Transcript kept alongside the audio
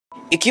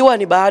Ikiwa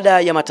ni baada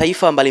ya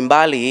mataifa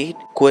mbalimbali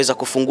kuweza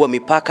kufungua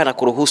mipaka na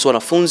kuruhusu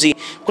wanafunzi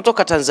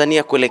kutoka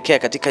Tanzania kuelekea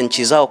katika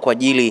nchi zao kwa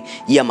ajili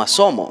ya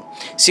masomo.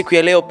 Siku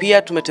ya leo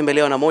pia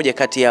tumetembelewa na moja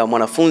kati ya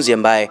mwanafunzi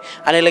ambaye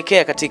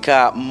anaelekea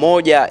katika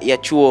moja ya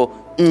chuo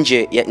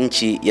nje ya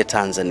nchi ya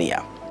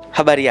Tanzania.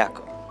 Habari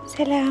yako?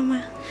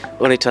 Salama.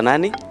 Unaitwa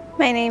nani?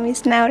 My name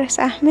is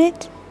Ahmed.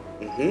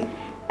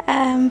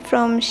 I'm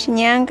from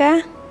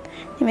Shinyanga.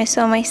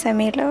 Nimesoma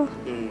Isamilo.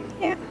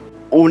 Yeah.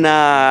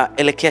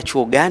 Unaelekea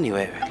chuo gani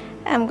wewe?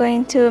 I'm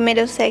going to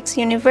Middlesex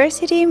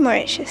University,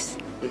 Mauritius.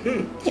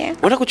 Yeah.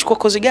 Unataka kuchukua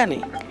kozi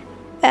gani?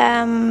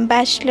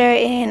 Bachelor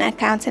in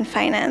Accounts and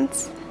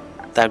Finance.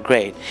 That's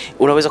great.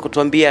 Unaweza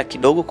kutuambia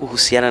kidogo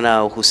kuhusiana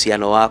na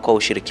uhusiano wako,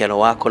 ushirikiano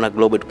wako na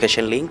Global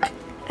Education Link?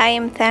 I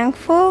am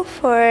thankful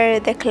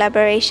for the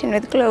collaboration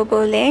with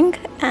Global Link,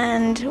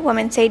 and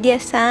wamenisaidia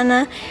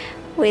sana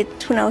with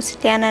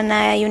tunawasiliana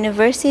na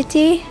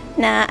university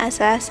na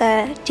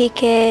asasa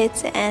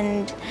tickets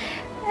and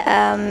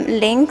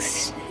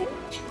links.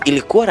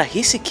 Ilikuwa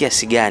rahisi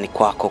kiasi gani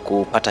kwako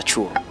kupata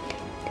chuo?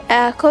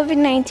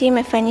 COVID-19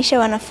 imefanyisha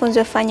wanafunzi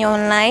wafanye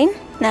online,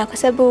 na kwa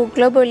sababu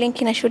Global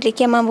Link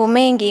inashughulikia mambo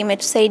mengi,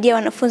 imetusaidia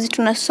wanafunzi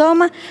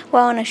tunasoma,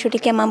 wao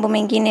wanashughulikia mambo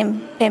mengine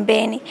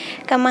pembeni.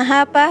 Kama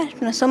hapa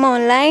tunasoma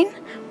online,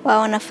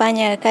 wao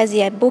wanafanya kazi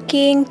ya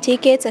booking,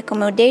 tickets,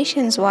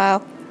 accommodations. Wow.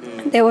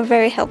 They were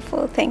very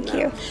helpful. Thank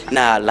you.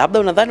 Na labda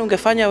unadhani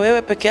ungefanya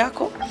wewe peke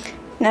yako?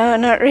 No,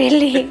 not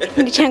really.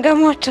 Ni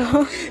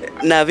changamoto.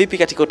 Na vipi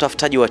katika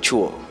utafutaji wa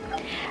chuo?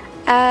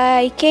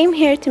 I came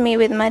here to meet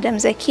with Madam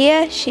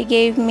Zakia. She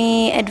gave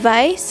me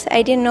advice.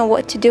 I didn't know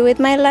what to do with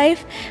my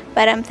life,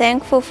 but I'm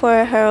thankful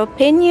for her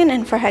opinion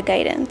and for her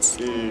guidance.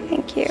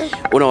 Thank you.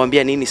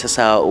 Unawaambia nini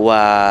sasa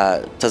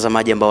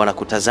watazamaji ambao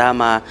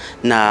wanakutazama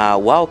na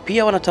wao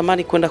pia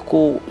wanatamani kwenda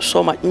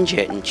kusoma nje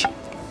ya nchi?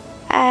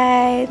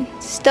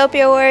 Stop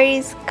your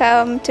worries,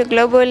 come to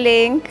Global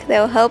Link.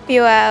 They'll help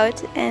you out,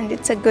 and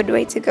it's a good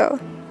way to go.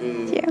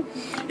 Yeah.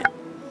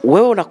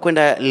 Wewe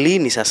unakwenda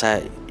lini sasa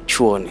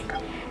chuoni?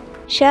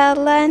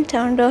 Inshallah,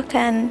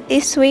 nitaondoka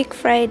this week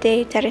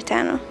Friday, tarehe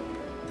 5.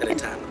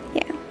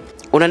 Yeah.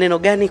 Una neno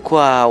gani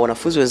kwa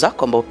wanafunzi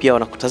wenzako ambao pia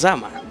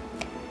wanakutazama?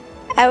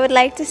 I would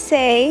like to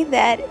say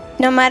that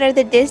no matter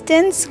the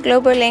distance,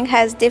 Global Link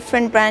has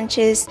different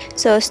branches,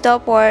 so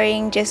stop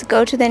worrying, just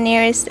go to the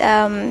nearest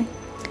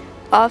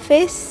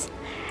office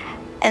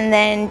and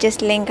then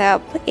just link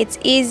up. It's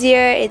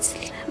easier, it's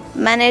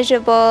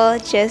manageable,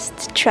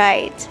 just try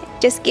it.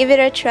 Just give it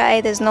a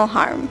try, there's no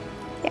harm.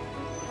 Yeah.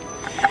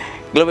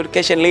 Global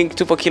Education Link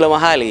tupo kila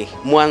mahali.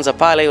 Mwanza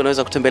pale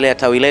unaweza kutembelea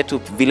tawi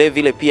letu, vile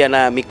vile pia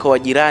na mikoa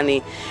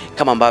jirani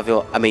kama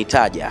ambavyo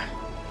ameitaja.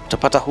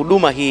 Utapata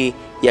huduma hii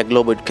ya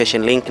Global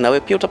Education Link, na wewe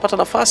pia utapata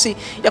nafasi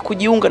ya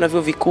kujiunga na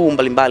vyuo vikuu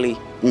mbalimbali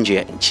nje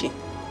ya nchi.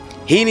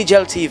 Hii ni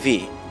JEL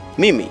TV.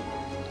 Mimi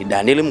ni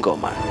Daniel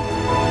Mgoma.